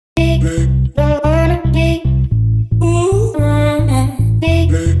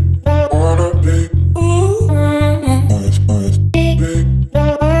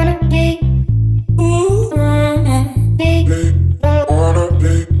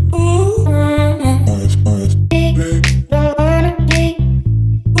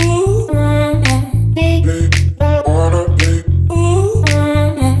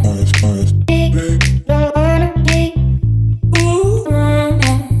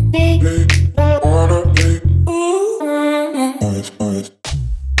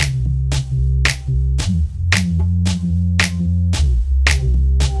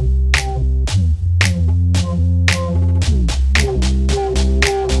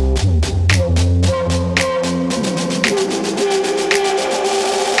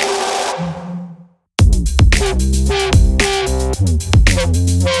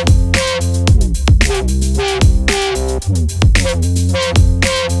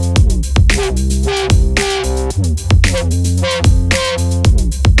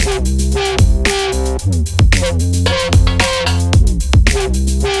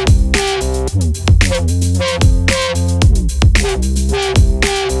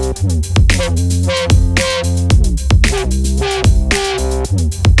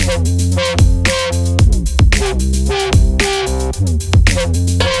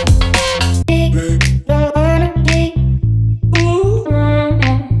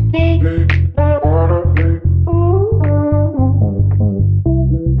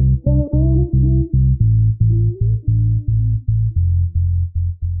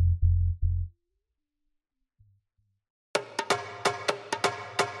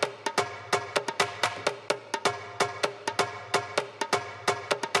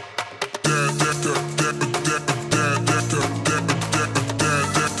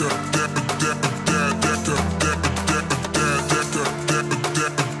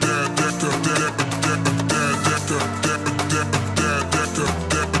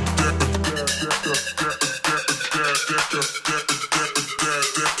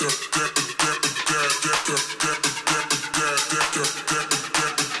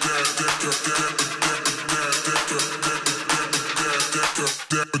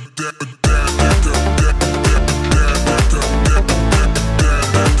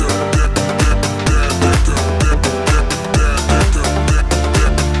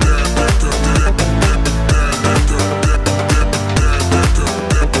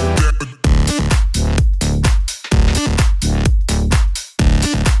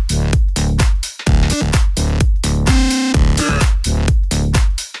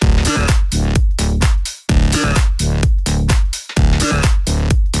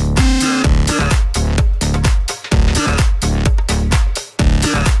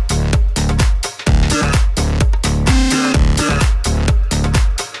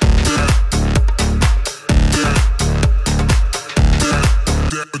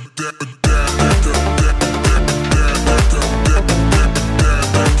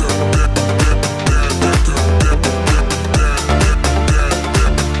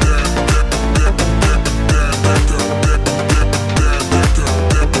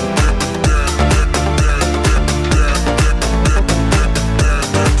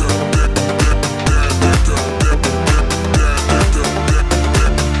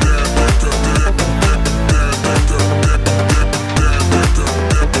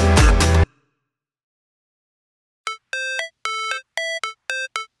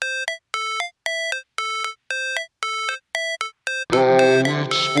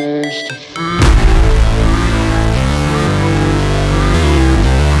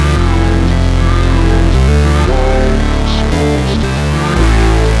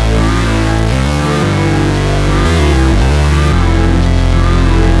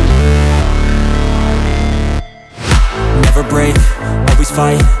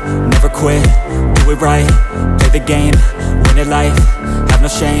fight, never quit, do it right, play the game, win it life, have no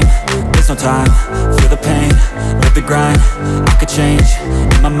shame, there's no time, feel the pain, live the grind, I could change,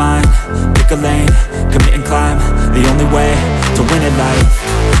 in my mind, pick a lane, commit and climb, the only way to win at life.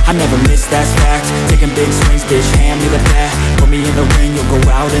 I never miss, that's fact, taking big swings, bitch, hand me the bat, put me in the ring, you'll go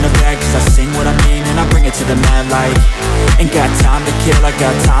out in a bag, cause I sing what I mean and I bring it to the mad light. Ain't got time to kill, I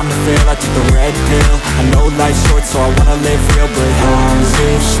got time to feel, I took the red pill, I know life's short so I wanna live real, but how's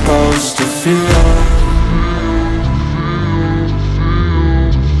it supposed to feel?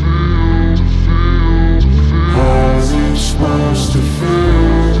 Supposed to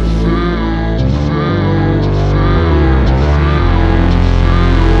feel.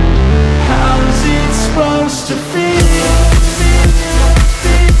 How is it supposed to feel? How is it supposed to feel?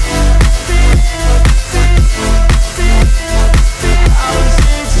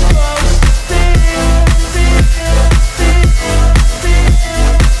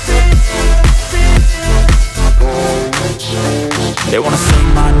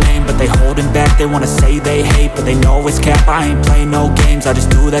 They wanna say they hate, but they know it's cap. I ain't play no games, I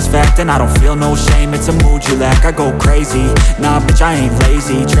just do that's fact. And I don't feel no shame, it's a mood you lack. I go crazy, nah bitch I ain't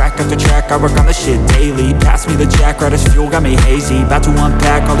lazy. Track after track, I work on this shit daily. Pass me the jack, right as fuel, got me hazy. About to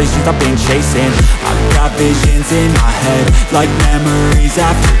unpack all these things I've been chasing. I've got visions in my head, like memories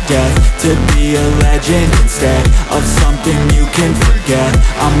after death. To be a legend instead of something you can forget.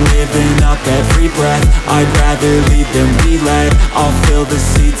 I'm living up every breath, I'd rather lead than be led. I'll fill the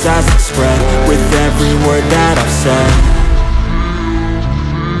seats as I spread, with every word that I've said.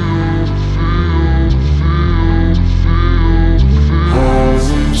 How's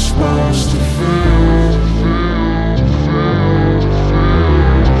it supposed to feel?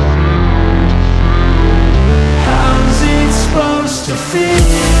 How's it supposed to feel?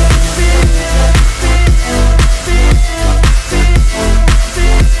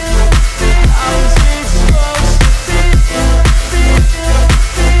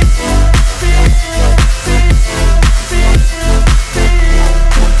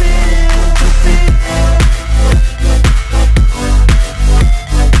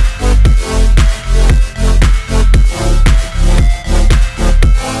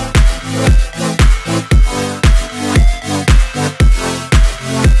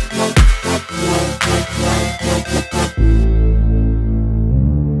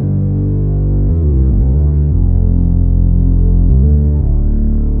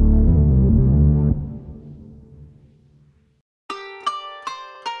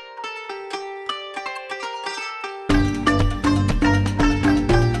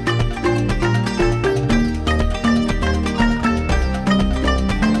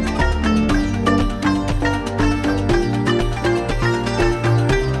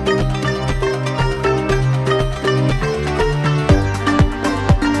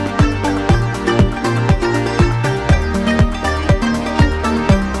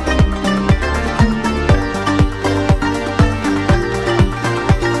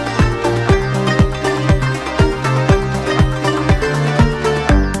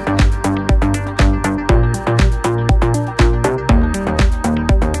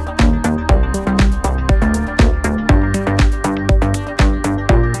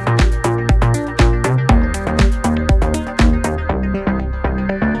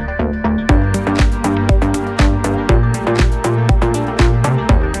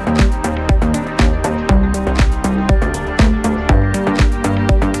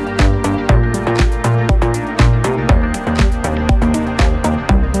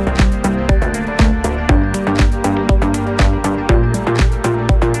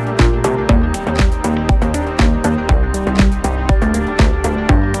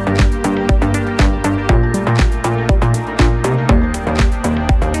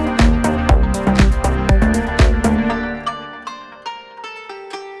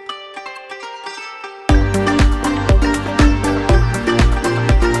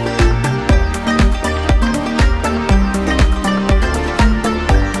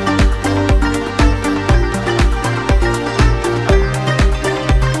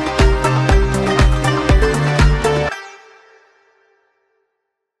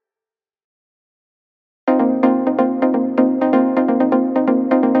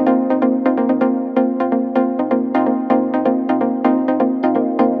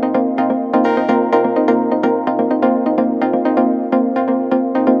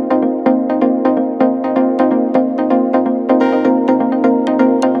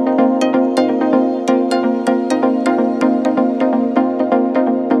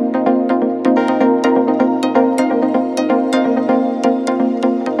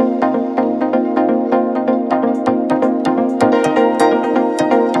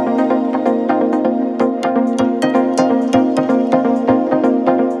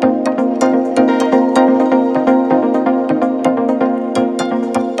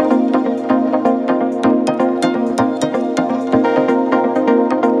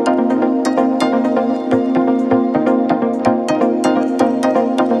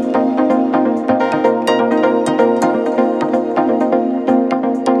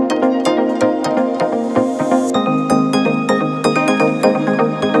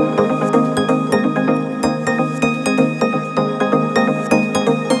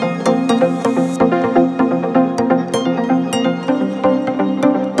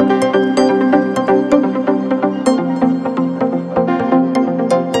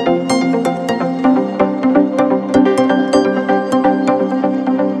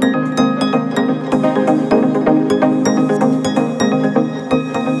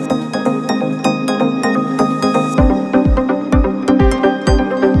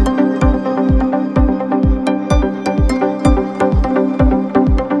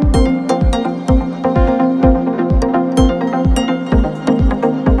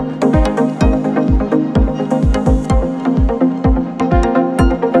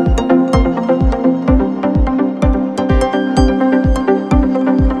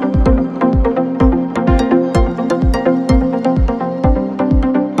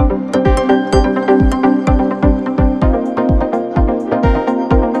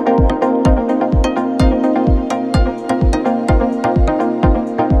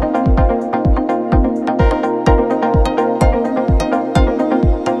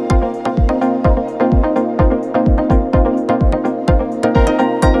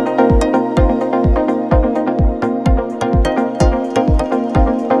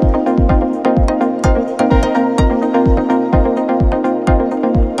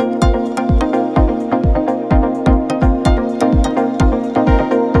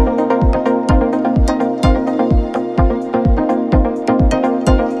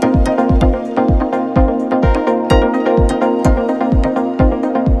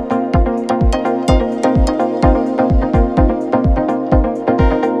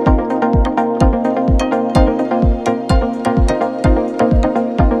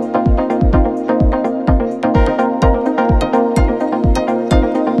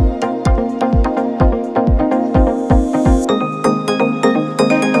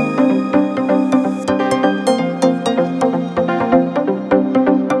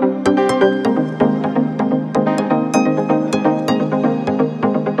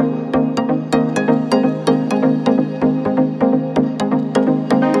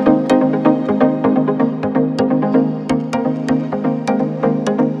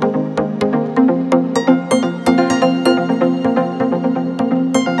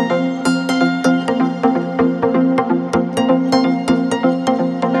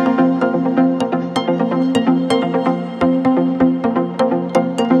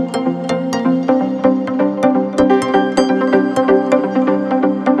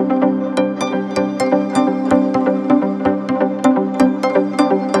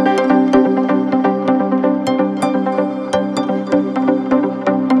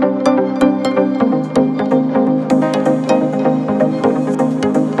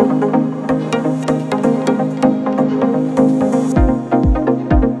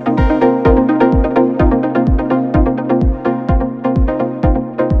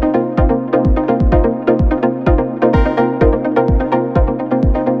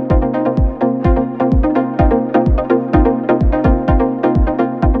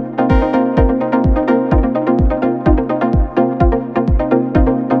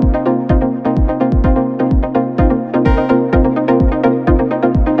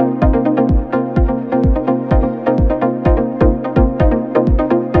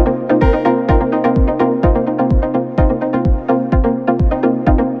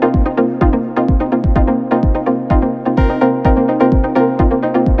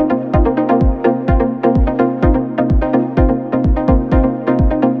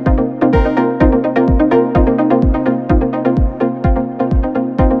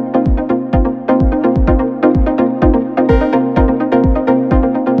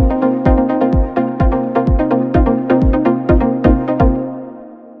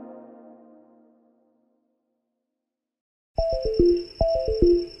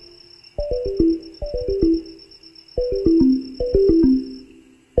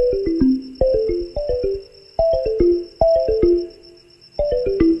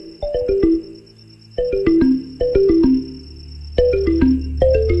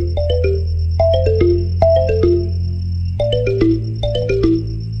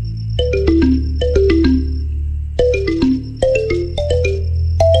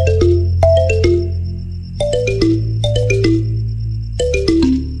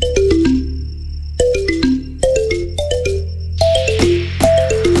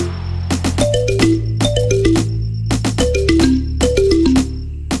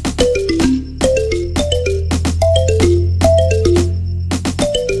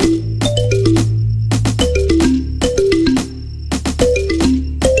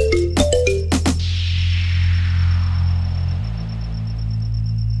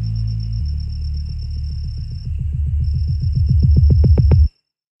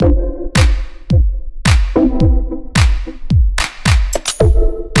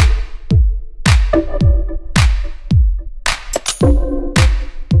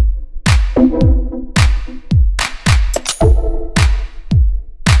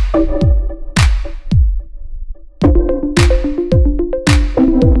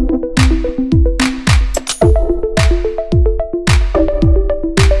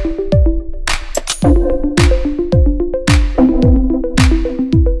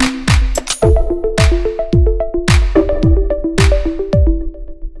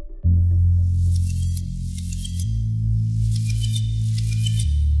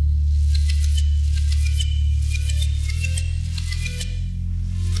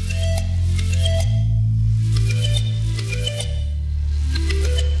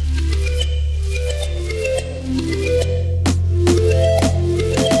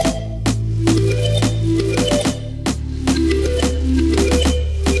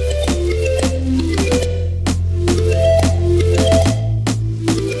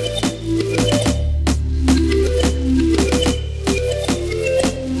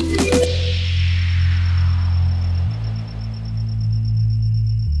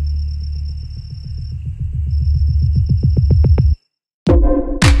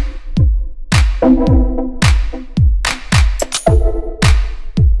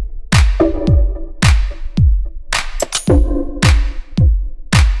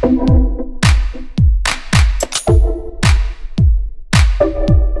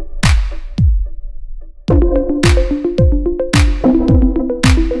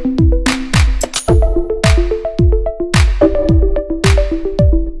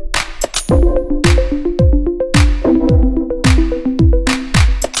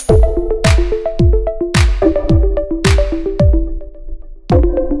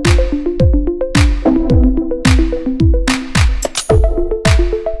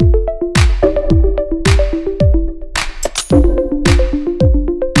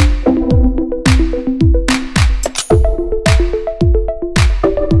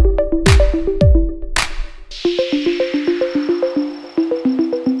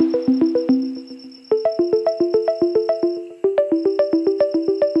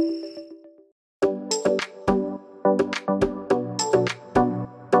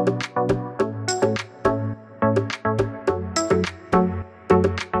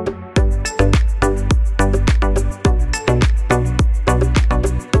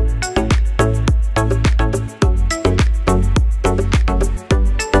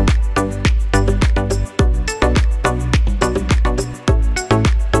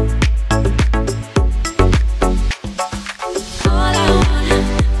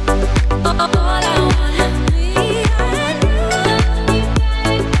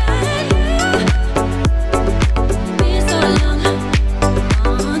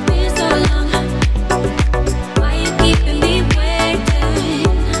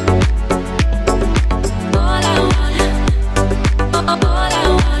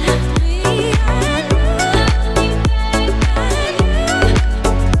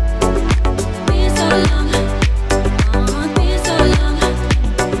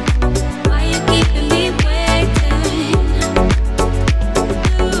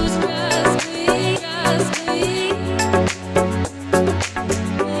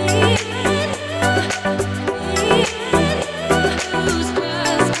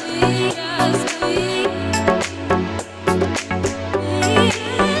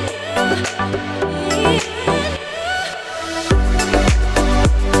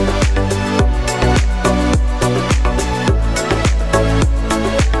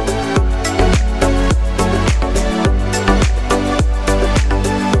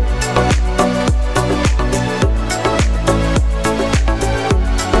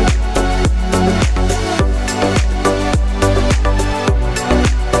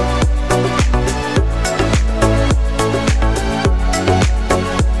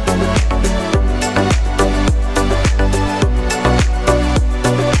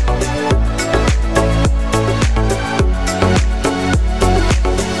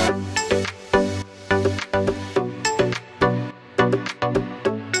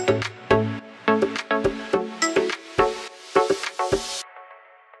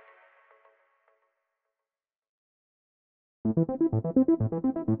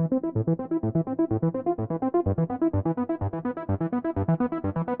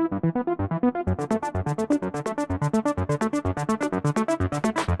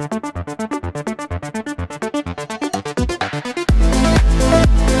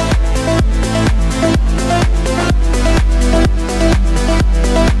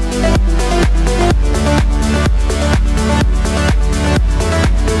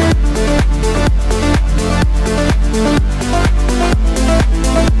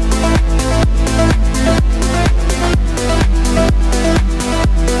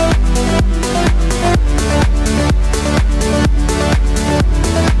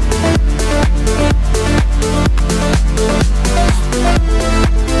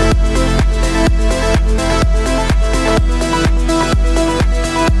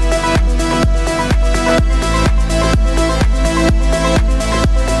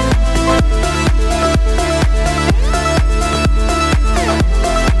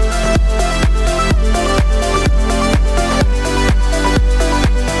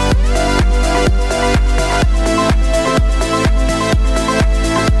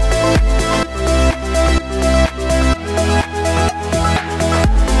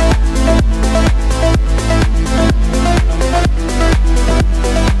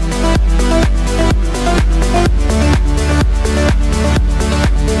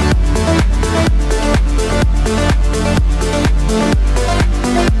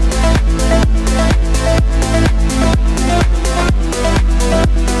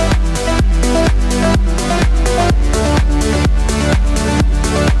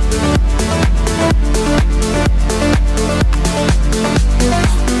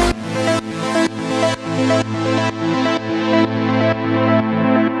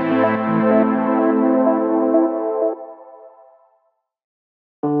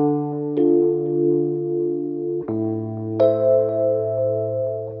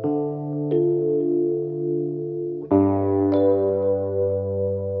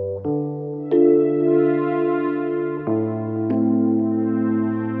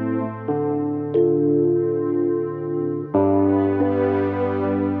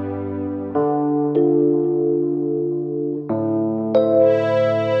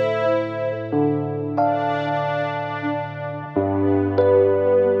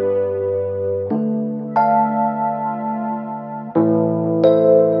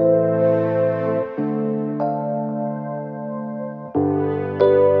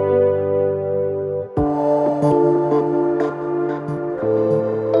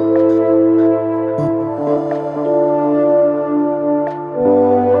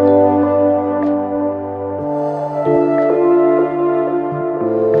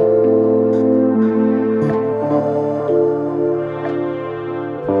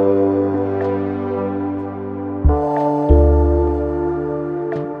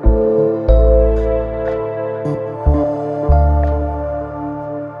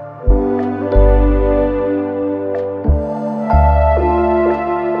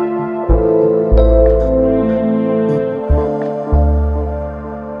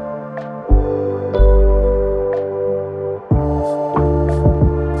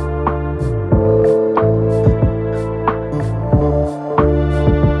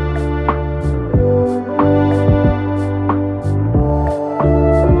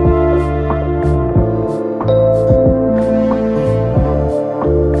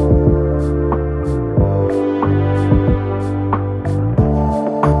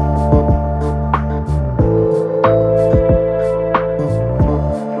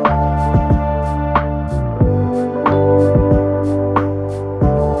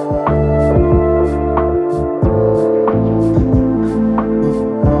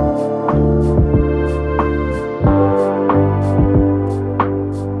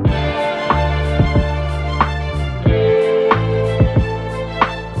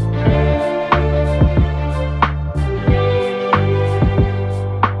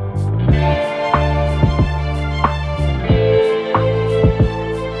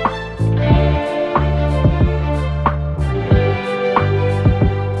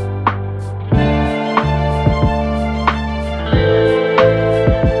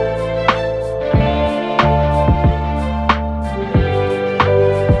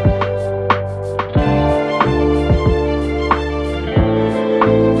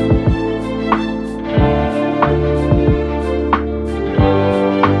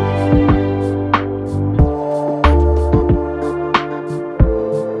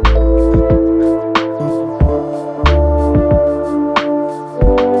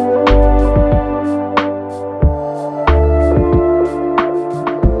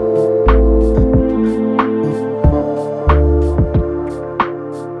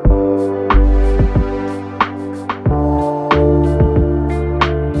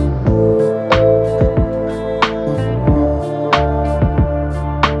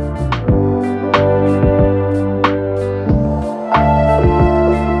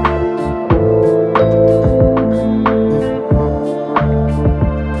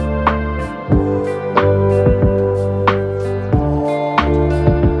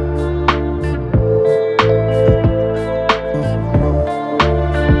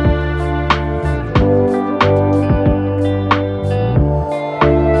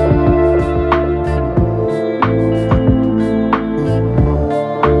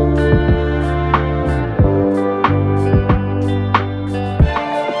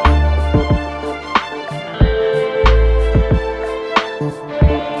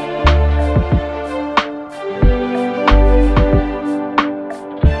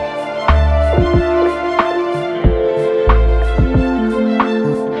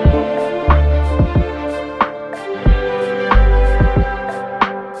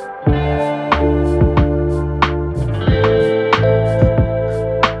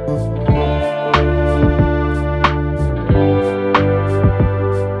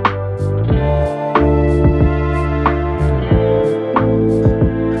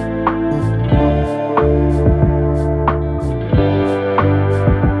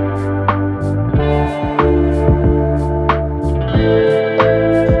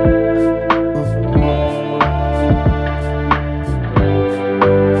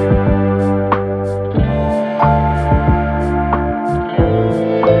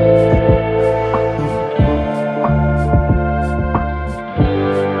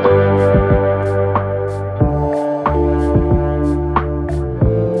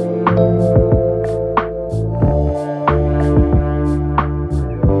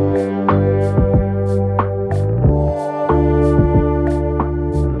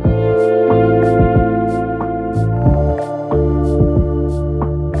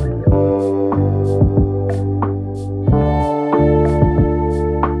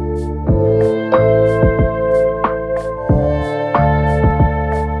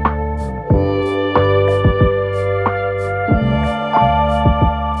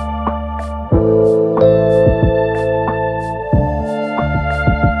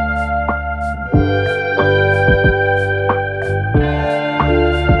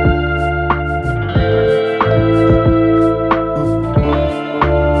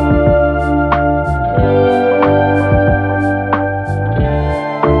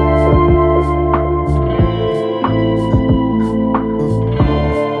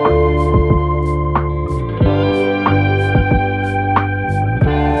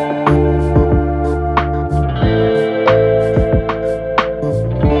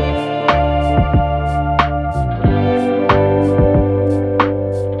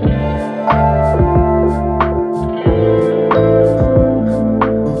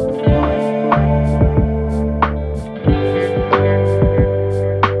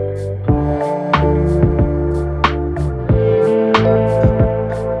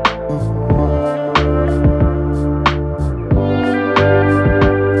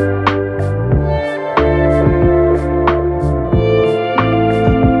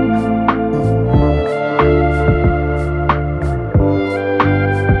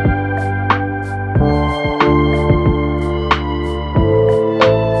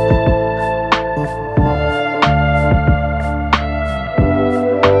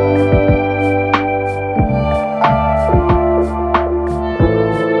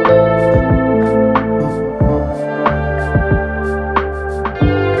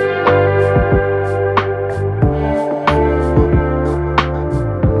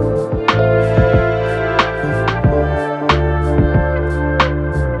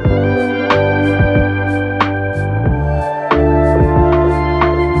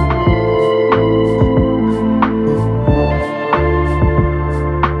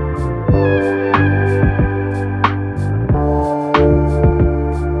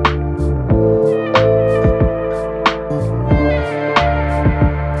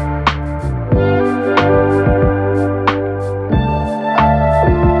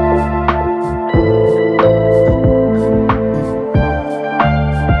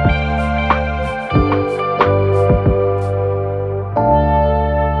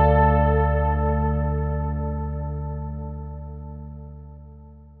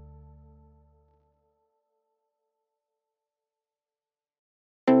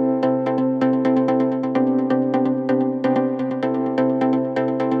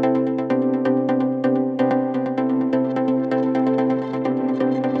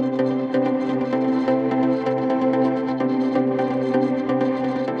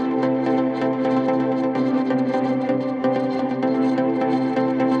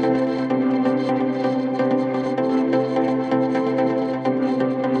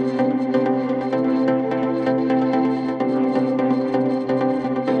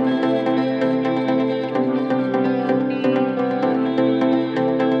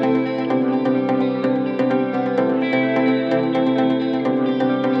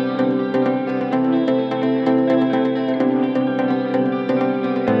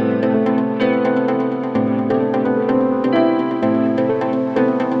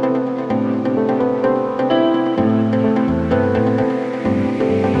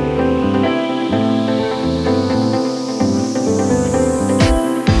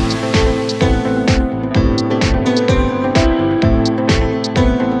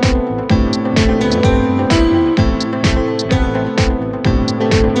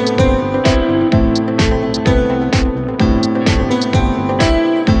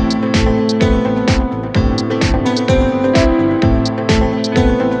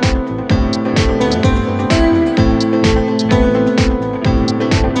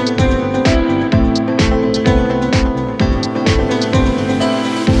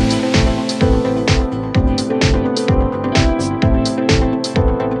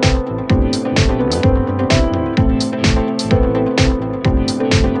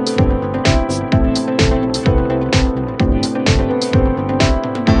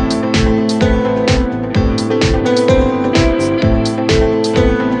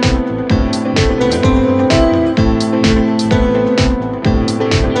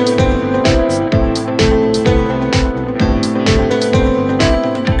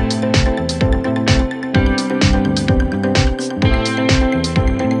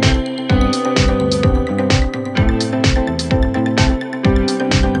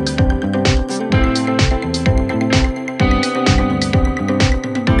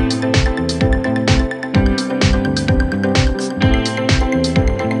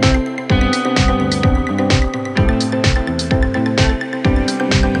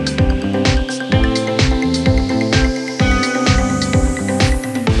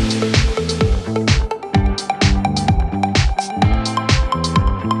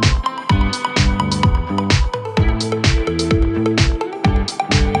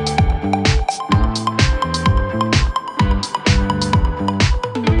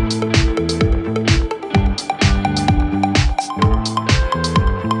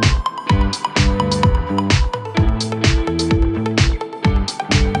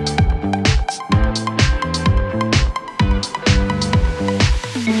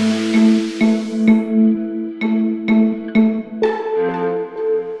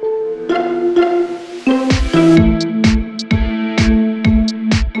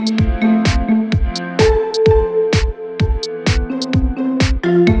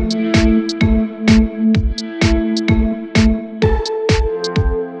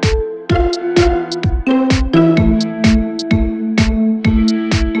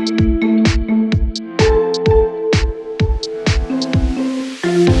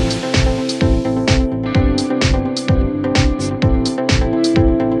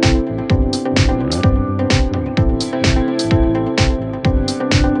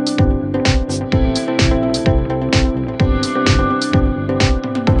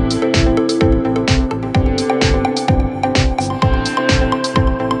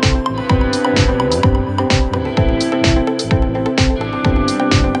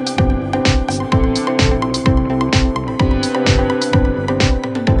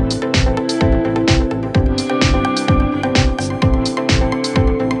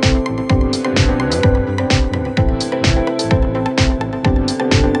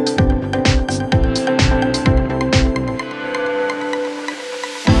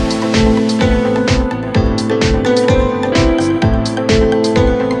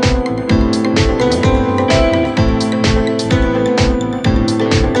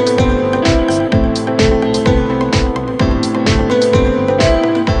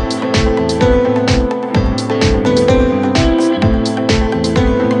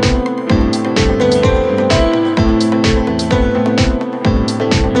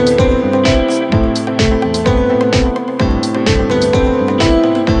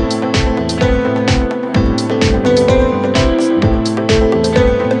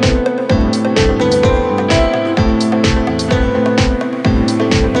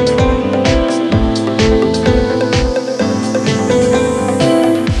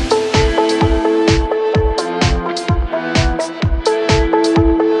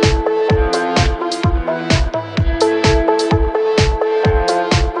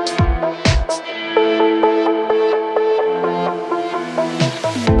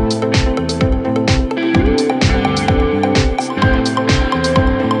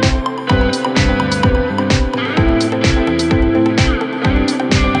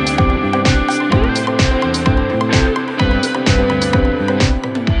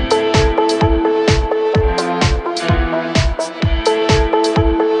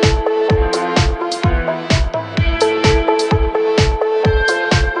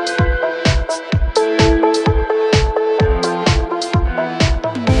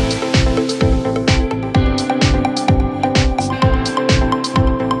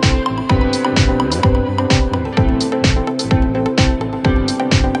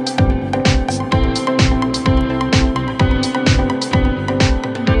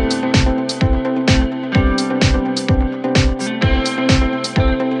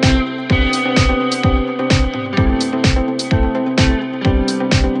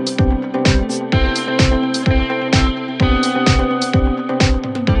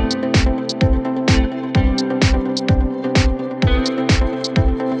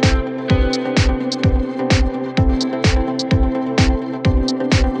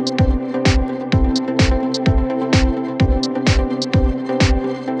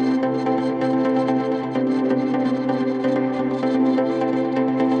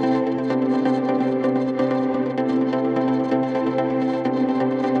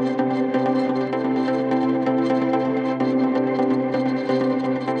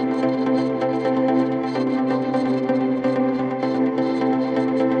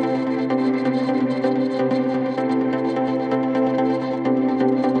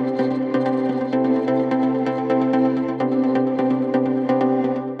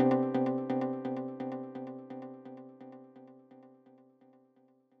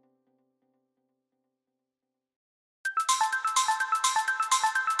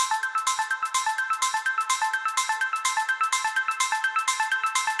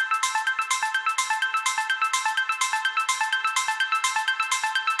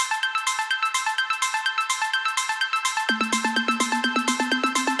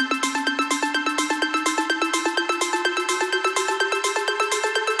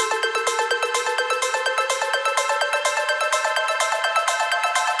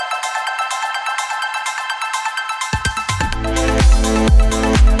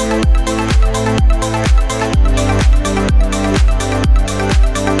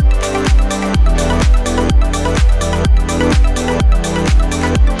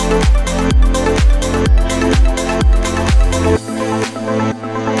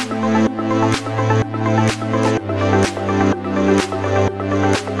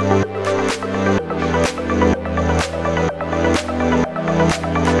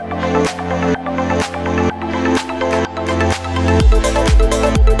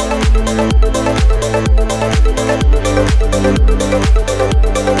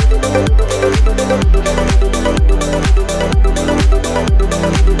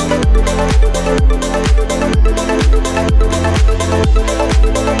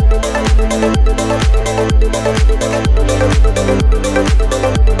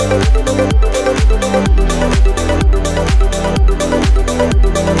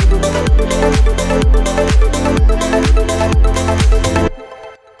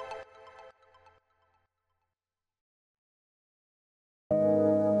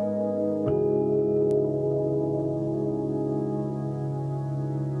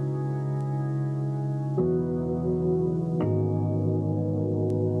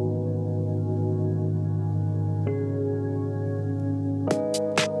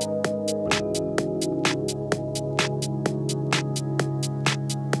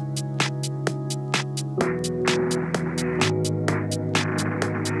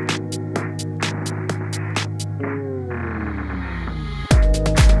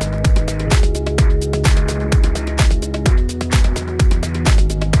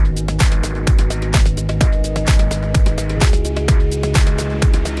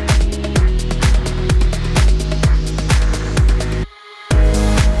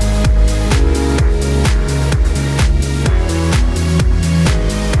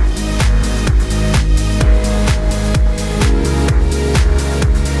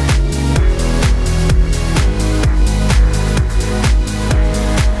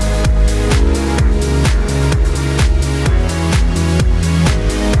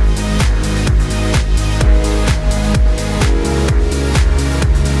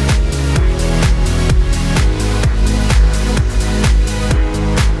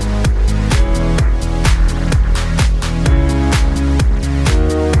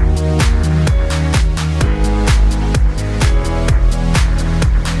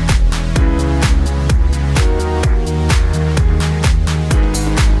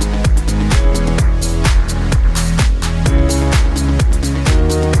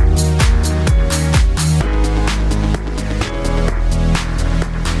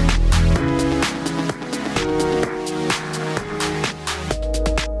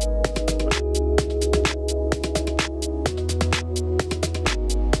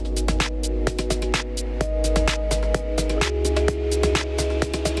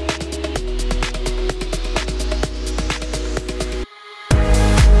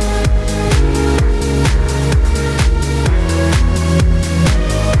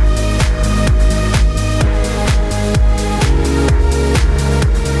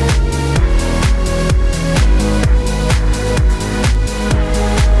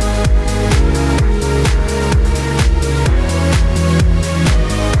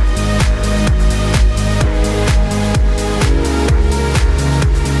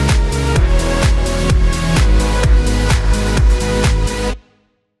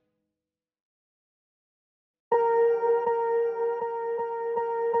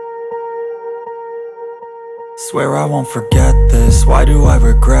 Swear I won't forget this, why do I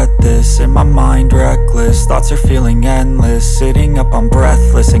regret this? In my mind reckless, thoughts are feeling endless. Sitting up, I'm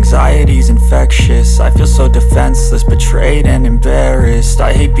breathless, anxiety's infectious. I feel so defenseless, betrayed and embarrassed.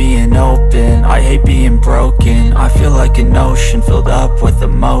 I hate being open, I hate being broken. I feel like an ocean filled up with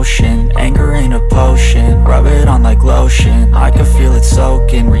emotion. Anger ain't a potion, rub it on like lotion. I can feel it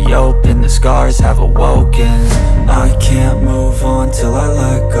soaking, reopen, the scars have awoken. I can't move on till I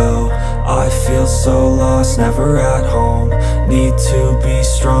let go. I feel so lost, never at home. Need to be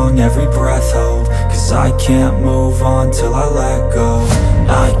strong, every breath hold. Cause I can't move on till I let go.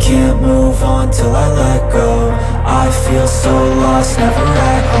 I can't move on till I let go. I feel so lost, never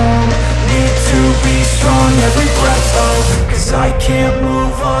at home. Need to be strong, every breath hold. Cause I can't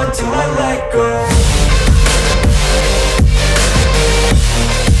move on till I let go.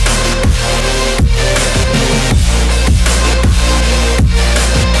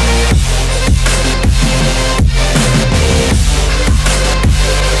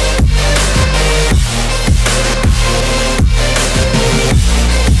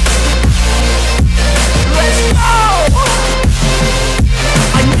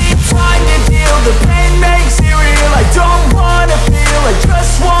 The pain makes it real, I don't wanna feel, I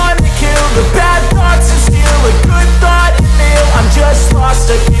just wanna kill the bad thoughts and steal a good thought and kneel. I'm just lost,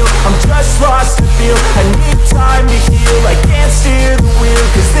 I feel, I'm just lost, I feel. I need time to heal, I can't steer the wheel.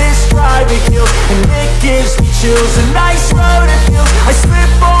 Cause this drive it kills, and it gives me chills. A nice road it feels, I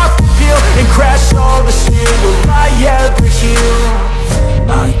slip off the peel and crash all the steel. Will I ever heal?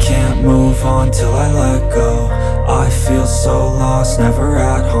 I can't move on till I let go. I feel so lost, never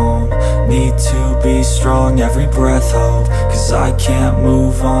at home. Need to be strong, every breath hold. Cause I can't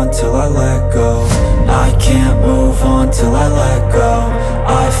move on till I let go. I can't move on till I let go.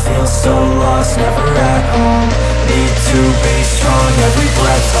 I feel so lost, never at home. Need to be strong, every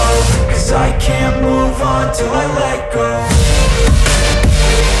breath hold. Cause I can't move on till I let go.